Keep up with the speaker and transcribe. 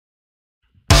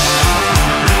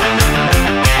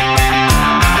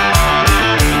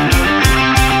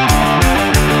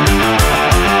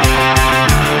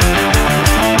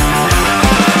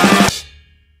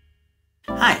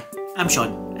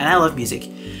Sean, and I love music.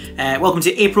 Welcome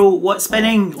to April What's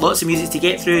Spinning. Lots of music to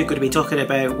get through. Going to be talking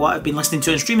about what I've been listening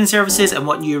to on streaming services and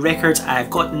what new records I've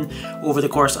gotten over the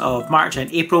course of March and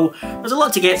April. There's a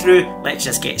lot to get through. Let's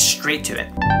just get straight to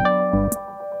it.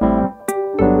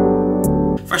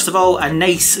 First of all, a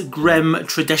nice, grim,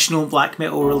 traditional black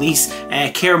metal release.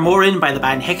 Kaer Morhen by the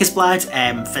band Hekseblad.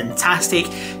 Fantastic.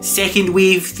 Second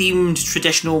wave themed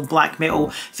traditional black metal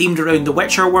themed around the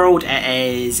Witcher world. It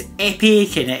is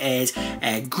epic and it is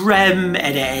grim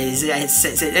and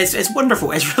it's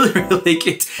wonderful. It's really, really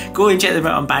good. Go and check them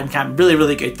out on Bandcamp. Really,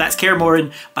 really good. That's Kaer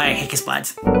Morhen by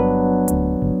Hekseblad.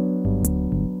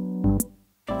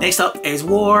 Next up is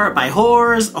War by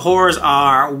Whores. Whores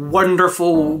are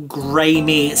wonderful,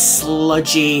 grimy,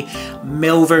 sludgy,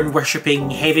 Melvern worshipping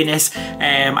heaviness.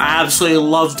 I absolutely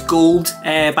loved Gold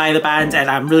by the band, and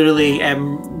I'm really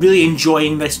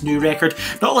enjoying this new record.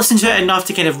 Not listened to it enough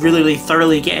to kind of really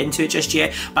thoroughly get into it just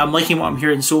yet, but I'm liking what I'm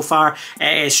hearing so far.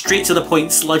 It is straight to the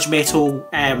point sludge metal,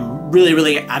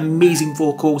 really amazing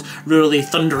vocals, really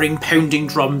thundering, pounding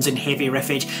drums and heavy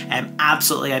riffage.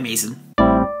 Absolutely amazing.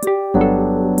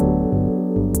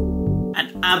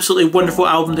 Absolutely wonderful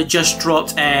album that just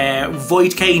dropped,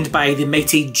 Voidkind by the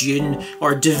mighty Dune,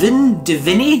 or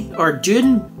DVNE, or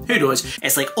Dune? Who knows?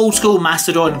 It's like old school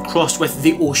Mastodon crossed with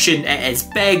the ocean. It is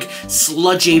big,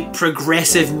 sludgy,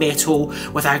 progressive metal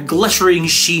with a glittering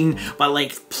sheen, but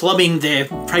like plumbing the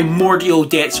primordial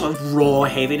depths of raw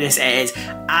heaviness. It is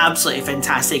absolutely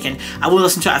fantastic, and I will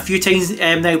listen to it a few times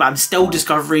now, but I'm still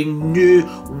discovering new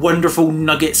wonderful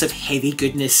nuggets of heavy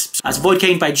goodness. So that's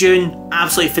Voidkind by Dune.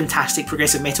 Absolutely fantastic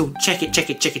progressive metal. Check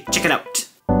it out.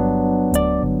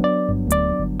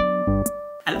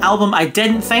 An album I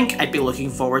didn't think I'd be looking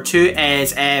forward to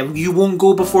is You Won't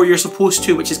Go Before You're Supposed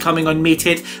To, which is coming on May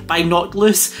 10th by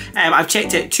Nocturnal. I've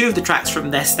checked out two of the tracks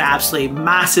from this, the absolutely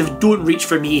massive Don't Reach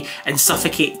For Me and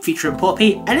Suffocate featuring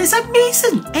Poppy, and it's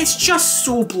amazing. It's just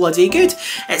so bloody good.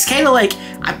 It's kind of like,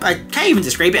 I can't even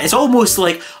describe it, it's almost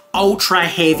like ultra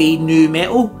heavy nu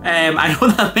metal. I know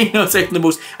that might not sound the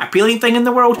most appealing thing in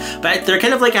the world, but they're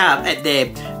kind of like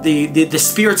the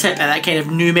spear tip of that kind of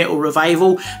nu metal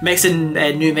revival, mixing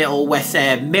nu metal with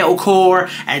metalcore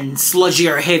and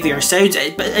sludgier, heavier sounds.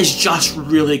 But it's just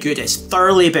really good. It's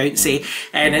thoroughly bouncy,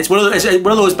 and it's one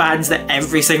of those bands that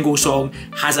every single song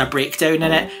has a breakdown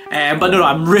in it. But no,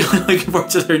 I'm really looking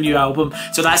forward to their new album.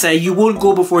 So that's You Won't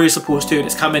Go Before You're Supposed To, and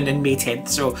it's coming in May 10th.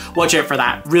 So watch out for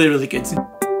that. Really good.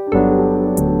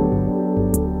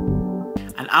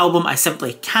 Album I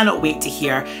simply cannot wait to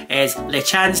hear is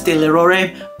Chants de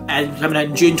l'Aurore, and coming out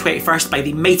on June 21st by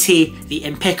the mighty, the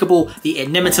impeccable, the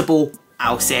inimitable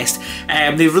Alcest.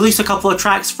 They've released a couple of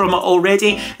tracks from it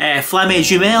already, Flamme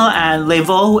Jumelle and Les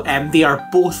Vols. They are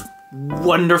both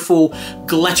wonderful,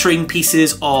 glittering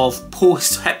pieces of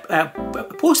post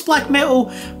black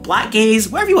metal, black gaze,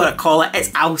 whatever you want to call it. It's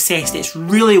Alcest. It's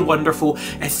really wonderful,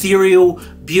 ethereal,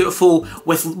 beautiful,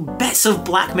 with bits of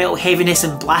black metal heaviness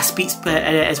and blast beats in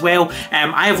it as well.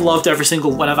 I have loved every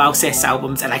single one of Alcest's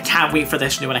albums, and I can't wait for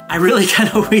this new one. I really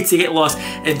cannot wait to get lost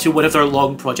into one of their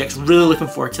long projects. Really looking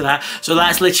forward to that. So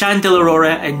that's Chants de l'Aurore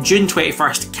and June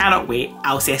 21st. Cannot wait.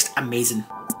 Alcest, amazing.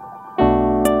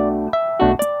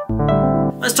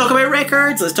 Let's talk about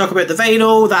records. Let's talk about the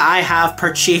vinyl that I have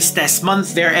purchased this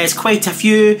month. There is quite a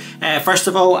few. First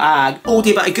of all,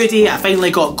 oldie but a goodie. I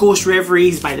finally got Ghost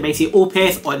Reveries by the mighty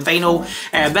Opeth on vinyl.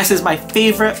 This is my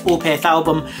favourite Opeth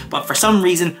album, but for some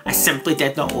reason I simply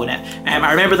did not own it.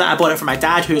 I remember that I bought it for my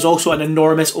dad, who is also an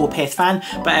enormous Opeth fan,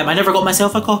 but I never got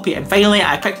myself a copy, and finally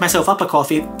I picked myself up a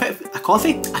copy. I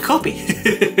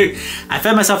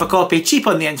found myself a copy cheap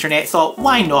on the internet, thought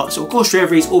why not? So Ghost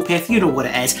Reveries, Opeth, you know what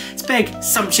it is. It's big,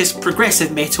 sumptuous, progressive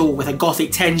metal with a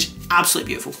gothic tinge.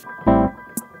 Absolutely beautiful.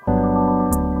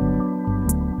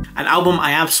 An album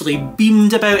I absolutely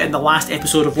beamed about in the last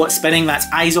episode of What's Spinning, that's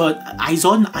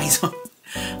Ihsahn.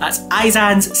 That's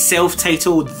Ihsahn's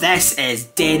self-titled. This is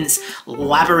dense,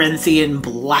 labyrinthian,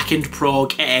 blackened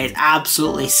prog. It is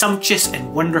absolutely sumptuous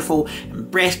and wonderful and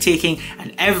breathtaking,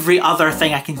 and every other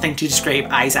thing I can think to describe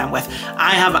Ihsahn with.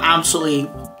 I have absolutely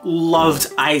loved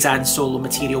Ihsahn's solo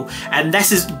material, and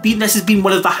this has been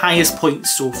one of the highest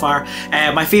points so far.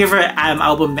 My favourite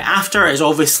album, After, is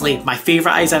obviously my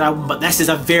favourite Ihsahn album, but this is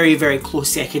a very close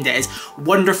second. It is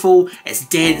wonderful, it's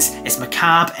dense, it's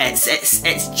macabre,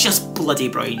 it's just bloody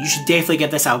brilliant. You should definitely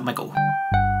give this album a go.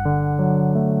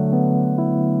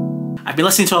 I've been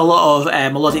listening to a lot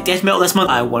of melodic death metal this month.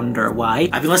 I wonder why.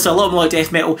 I've been listening to a lot of melodic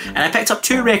death metal, and I picked up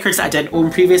 2 records that I didn't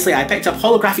own previously. I picked up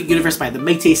Holographic Universe by the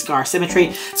mighty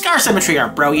Symmetry. Symmetry are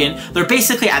brilliant. They're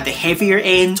basically at the heavier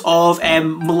end of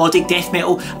melodic death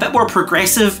metal, a bit more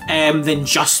progressive than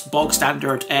just bog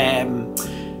standard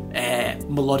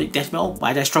melodic death metal.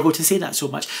 Why did I struggle to say that so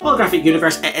much? Holographic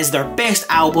Universe, it is their best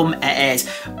album. It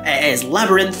is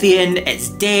labyrinthian, it's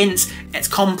dense, it's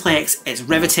complex, it's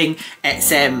riveting,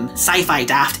 it's sci-fi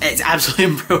daft, it's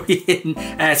absolutely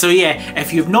brilliant. So yeah,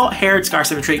 if you've not heard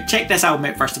Symmetry, check this album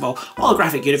out first of all.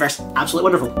 Holographic Universe,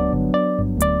 absolutely wonderful.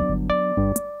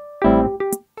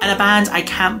 And a band I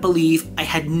can't believe I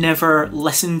had never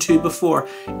listened to before,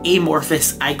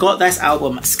 Amorphis. I got this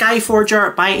album,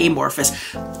 Skyforger by Amorphis.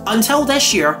 Until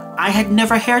this year, I had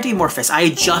never heard Amorphis. I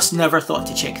just never thought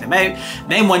to check them out.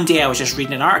 Then one day I was just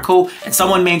reading an article and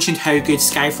someone mentioned how good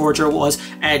Skyforger was,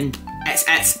 and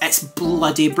it's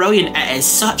bloody brilliant. It is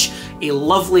such a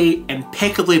lovely,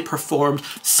 impeccably performed,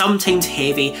 sometimes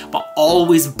heavy, but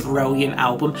always brilliant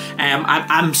album.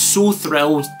 I'm so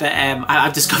thrilled that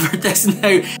I've discovered this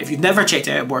now. If you've never checked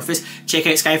out Amorphis, check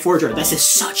out Skyforger. This is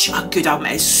such a good album.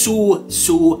 It is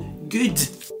so good.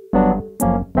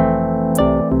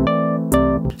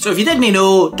 So if you didn't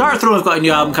know, Darkthrone have got a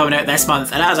new album coming out this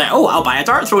month, and I was like, oh, I'll buy a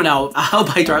Darkthrone album. I'll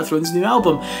buy Darkthrone's new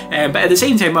album. But at the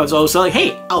same time, I was also like,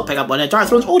 hey, I'll pick up one of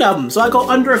Darkthrone's old albums. So I got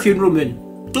Under a Funeral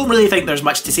Moon. Don't really think there's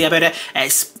much to say about it.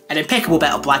 It's an impeccable bit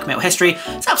of black metal history.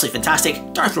 It's absolutely fantastic.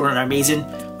 Darkthrone are amazing.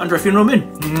 Under a Funeral Moon.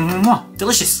 Mwah,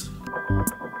 delicious.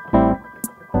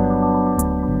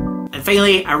 And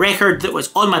finally, a record that was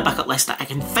on my bucket list that I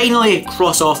can finally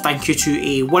cross off thank you to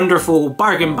a wonderful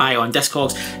bargain buy on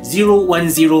Discogs,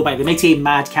 010 by the mighty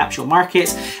Mad Capsule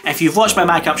Markets. If you've watched my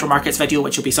Mad Capsule Markets video,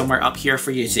 which will be somewhere up here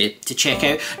for you to check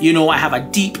out, you know I have a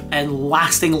deep and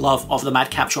lasting love of the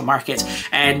Mad Capsule Markets.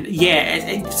 And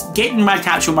yeah, getting Mad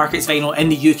Capsule Markets vinyl in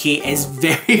the UK is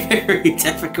very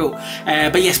difficult.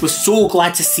 But yes, was so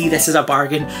glad to see this as a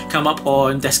bargain come up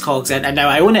on Discogs, and now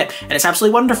I own it, and it's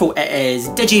absolutely wonderful. It is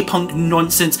digipunk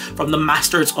nonsense from the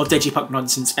masters of digipunk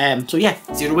nonsense. So yeah,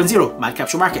 010 Mad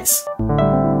Capsule Markets.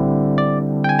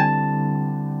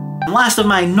 And last of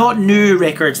my not new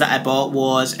records that I bought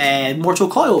was Mortal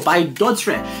Coil by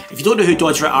Dodsrit. If you don't know who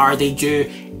Dodsrit are, they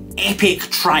do epic,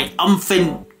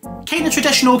 triumphant, kind of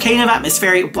traditional, kind of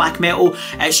atmospheric black metal.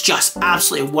 It's just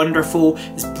absolutely wonderful.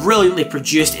 It's brilliantly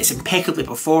produced, it's impeccably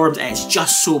performed, and it's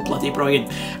just so bloody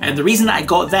brilliant. And the reason that I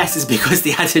got this is because they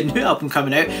had a new album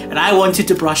coming out and I wanted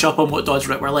to brush up on what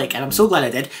Dodsrit were like, and I'm so glad I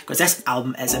did, because this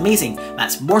album is amazing.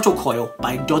 That's Mortal Coil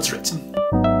by Dodsrit.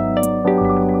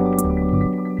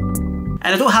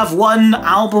 And I don't have one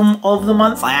album of the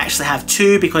month, I actually have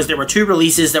 2, because there were 2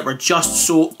 releases that were just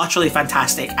so utterly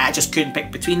fantastic, I just couldn't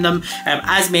pick between them.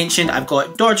 As mentioned, I've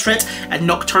got Dodsrit and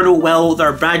Nocturnal Will,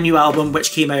 their brand new album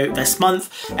which came out this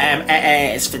month.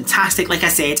 It is fantastic, like I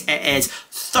said, it is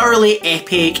thoroughly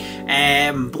epic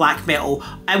black metal,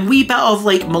 and wee bit of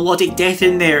like melodic death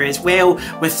in there as well,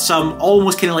 with some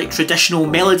almost kind of like traditional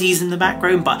melodies in the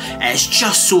background, but it's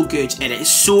just so good and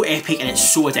it's so epic and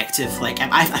it's so addictive. Like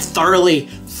I thoroughly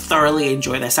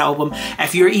enjoy this album.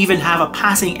 If you even have a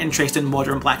passing interest in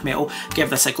modern black metal, give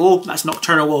this a go. That's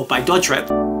Nocturnal Will by Dodsrit.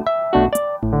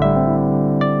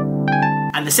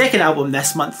 And the second album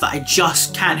this month that I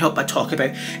just can't help but talk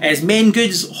about is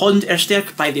Guðs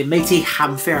sterk by the mighty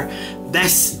Hamferð.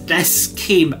 This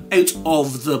came out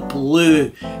of the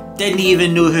blue. Didn't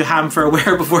even know who Hamferð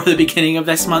were before the beginning of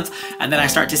this month, and then I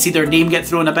start to see their name get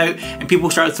thrown about and people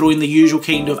start throwing the usual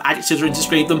kind of adjectives around to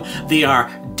describe them. They are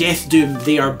death doom,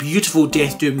 they are beautiful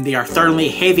death doom, they are thoroughly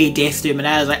heavy death doom, and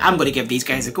I was like, I'm going to give these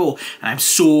guys a go, and I'm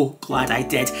so glad I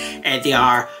did. They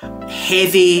are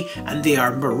heavy and they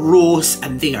are morose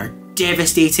and they are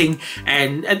devastating,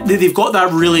 and they've got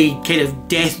that really kind of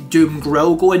death doom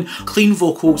growl going. Clean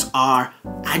vocals are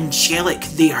angelic,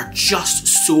 they are just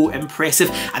so impressive,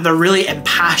 and they're really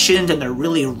impassioned and they're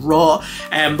really raw.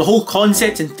 The whole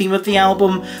concept and theme of the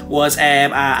album was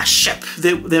a ship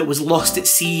that was lost at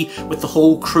sea with the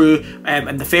whole crew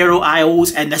in the Faroe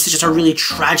Isles, and this is just a really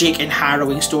tragic and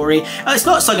harrowing story. It's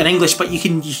not sung in English, but you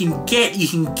can get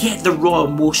the raw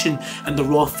emotion and the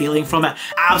raw feeling from it.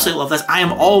 I absolutely love this. I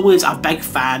am always a big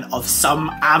fan of some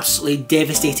absolutely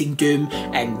devastating doom,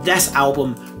 and this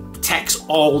album ticks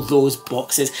all those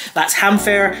boxes. That's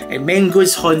Hamferð and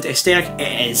Guðs sterk.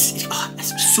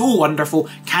 It's so wonderful.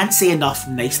 Can't say enough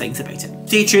nice things about it.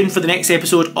 Stay tuned for the next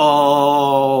episode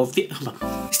of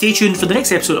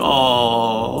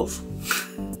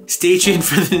stay tuned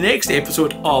for the next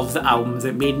episode of The Album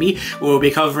That Made Me. We'll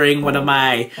be covering one of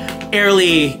my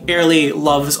early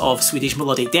loves of Swedish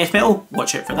melodic death metal.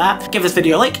 Watch out for that. Give this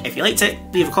video a like if you liked it,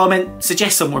 leave a comment,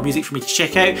 suggest some more music for me to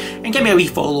check out, and give me a wee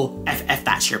follow if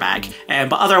that's your bag.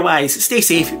 But otherwise, stay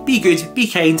safe, be good, be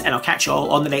kind, and I'll catch you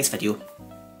all on the next video.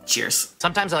 Cheers.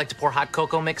 Sometimes I like to pour hot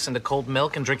cocoa mix into cold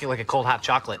milk and drink it like a cold hot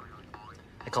chocolate.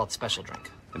 I call it special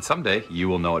drink. And someday you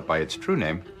will know it by its true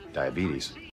name, diabetes.